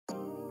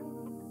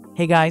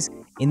Hey guys,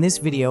 in this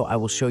video I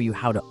will show you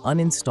how to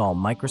uninstall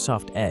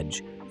Microsoft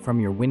Edge from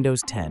your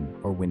Windows 10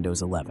 or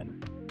Windows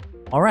 11.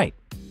 Alright,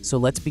 so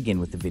let's begin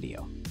with the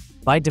video.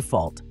 By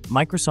default,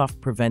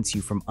 Microsoft prevents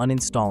you from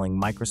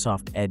uninstalling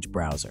Microsoft Edge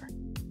browser.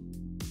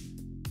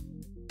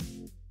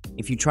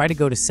 If you try to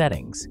go to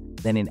Settings,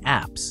 then in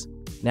Apps,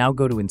 now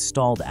go to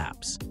Installed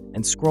Apps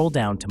and scroll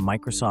down to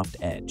Microsoft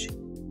Edge.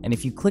 And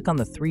if you click on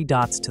the three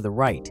dots to the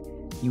right,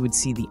 you would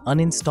see the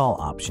Uninstall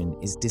option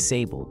is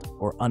disabled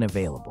or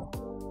unavailable.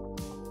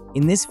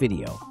 In this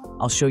video,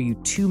 I'll show you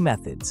two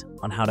methods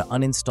on how to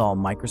uninstall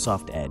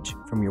Microsoft Edge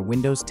from your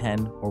Windows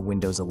 10 or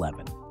Windows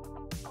 11.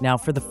 Now,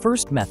 for the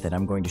first method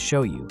I'm going to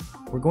show you,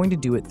 we're going to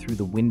do it through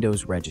the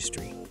Windows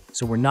registry,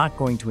 so we're not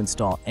going to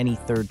install any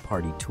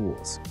third-party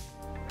tools.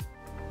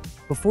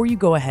 Before you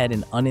go ahead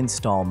and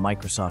uninstall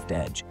Microsoft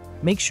Edge,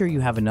 make sure you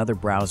have another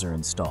browser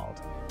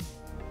installed.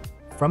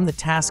 From the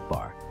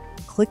taskbar,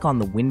 click on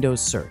the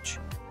Windows search,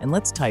 and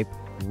let's type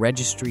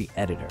Registry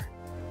Editor.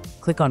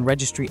 Click on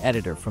Registry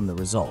Editor from the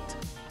result.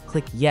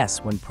 Click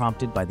Yes when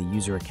prompted by the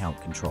user account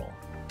control.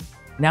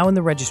 Now in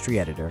the Registry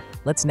Editor,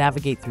 let's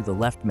navigate through the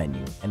left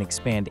menu and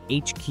expand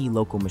HKey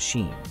Local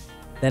Machine.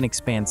 Then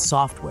expand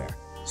Software.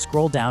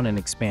 Scroll down and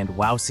expand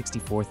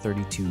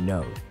Wow6432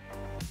 Node.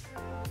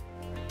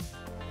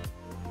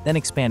 Then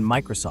expand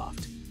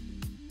Microsoft.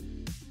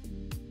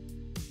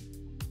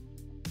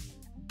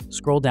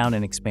 Scroll down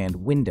and expand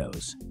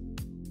Windows.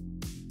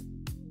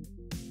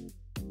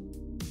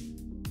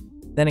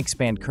 Then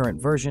expand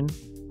Current Version.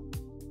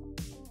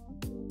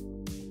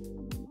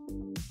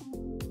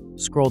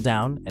 Scroll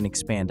down and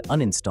expand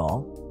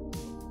Uninstall.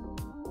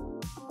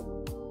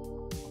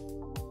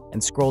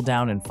 And scroll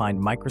down and find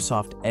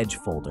Microsoft Edge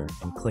folder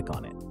and click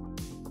on it.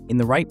 In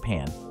the right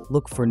pane,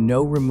 look for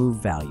No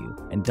Remove Value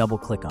and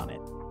double-click on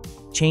it.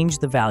 Change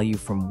the value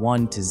from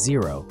 1 to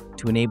 0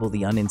 to enable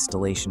the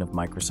uninstallation of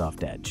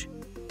Microsoft Edge.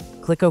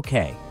 Click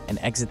OK and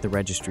exit the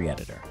Registry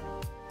Editor.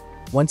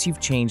 Once you've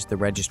changed the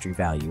registry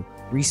value,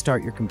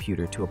 restart your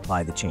computer to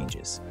apply the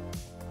changes.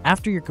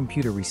 After your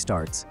computer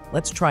restarts,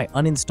 let's try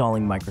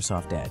uninstalling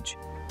Microsoft Edge.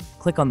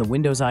 Click on the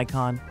Windows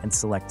icon and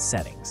select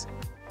Settings.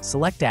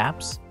 Select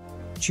Apps,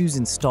 choose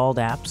Installed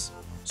Apps,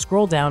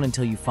 scroll down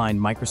until you find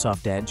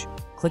Microsoft Edge,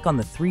 click on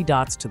the three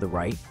dots to the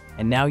right,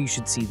 and now you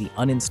should see the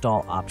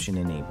Uninstall option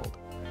enabled.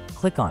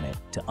 Click on it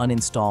to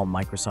uninstall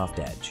Microsoft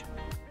Edge.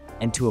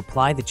 And to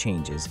apply the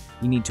changes,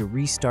 you need to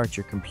restart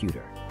your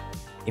computer.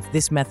 If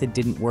this method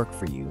didn't work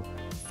for you,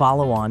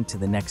 follow on to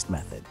the next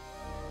method.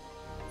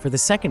 For the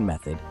second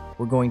method,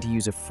 we're going to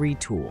use a free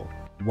tool,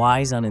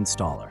 Wise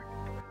Uninstaller.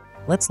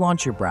 Let's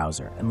launch your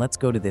browser and let's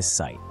go to this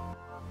site.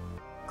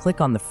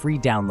 Click on the free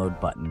download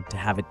button to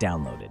have it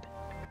downloaded.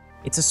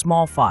 It's a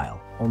small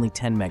file, only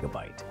 10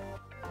 megabyte.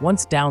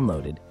 Once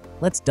downloaded,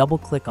 let's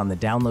double-click on the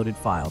downloaded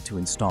file to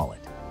install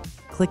it.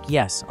 Click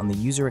Yes on the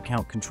user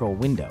account control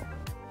window.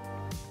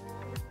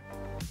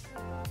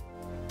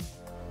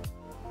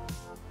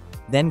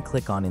 Then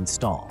click on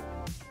Install.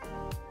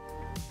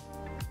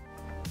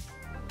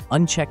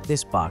 Uncheck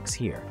this box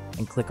here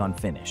and click on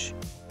Finish.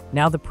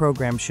 Now the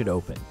program should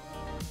open.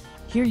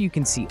 Here you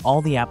can see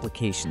all the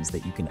applications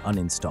that you can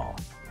uninstall.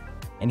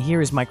 And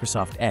here is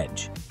Microsoft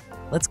Edge.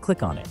 Let's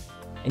click on it.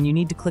 And you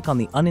need to click on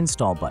the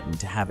Uninstall button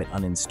to have it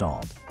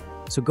uninstalled.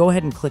 So go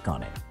ahead and click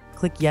on it.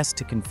 Click Yes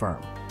to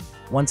confirm.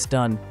 Once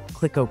done,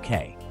 click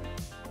OK.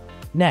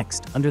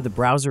 Next, under the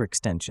browser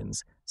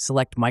extensions,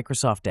 select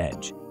Microsoft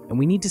Edge. And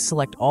we need to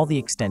select all the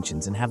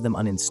extensions and have them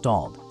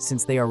uninstalled,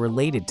 since they are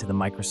related to the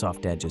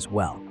Microsoft Edge as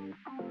well.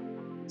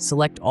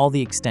 Select all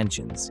the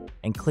extensions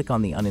and click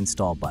on the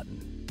Uninstall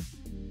button.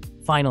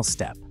 Final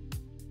step.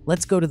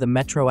 Let's go to the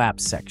Metro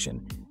Apps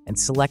section and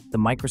select the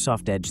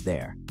Microsoft Edge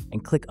there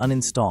and click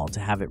Uninstall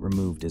to have it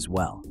removed as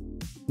well.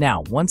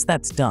 Now, once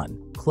that's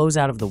done, close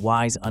out of the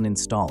Wise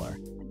Uninstaller,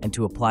 and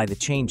to apply the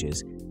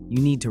changes,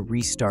 you need to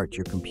restart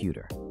your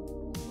computer.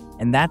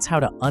 And that's how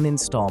to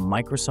uninstall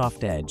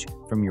Microsoft Edge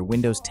from your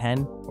Windows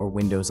 10 or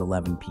Windows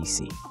 11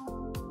 PC.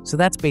 So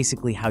that's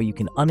basically how you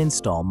can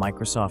uninstall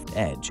Microsoft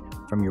Edge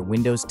from your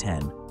Windows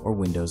 10 or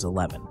Windows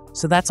 11.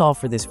 So that's all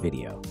for this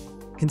video.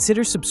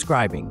 Consider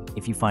subscribing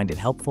if you find it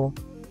helpful,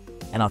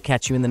 and I'll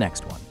catch you in the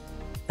next one.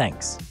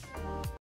 Thanks.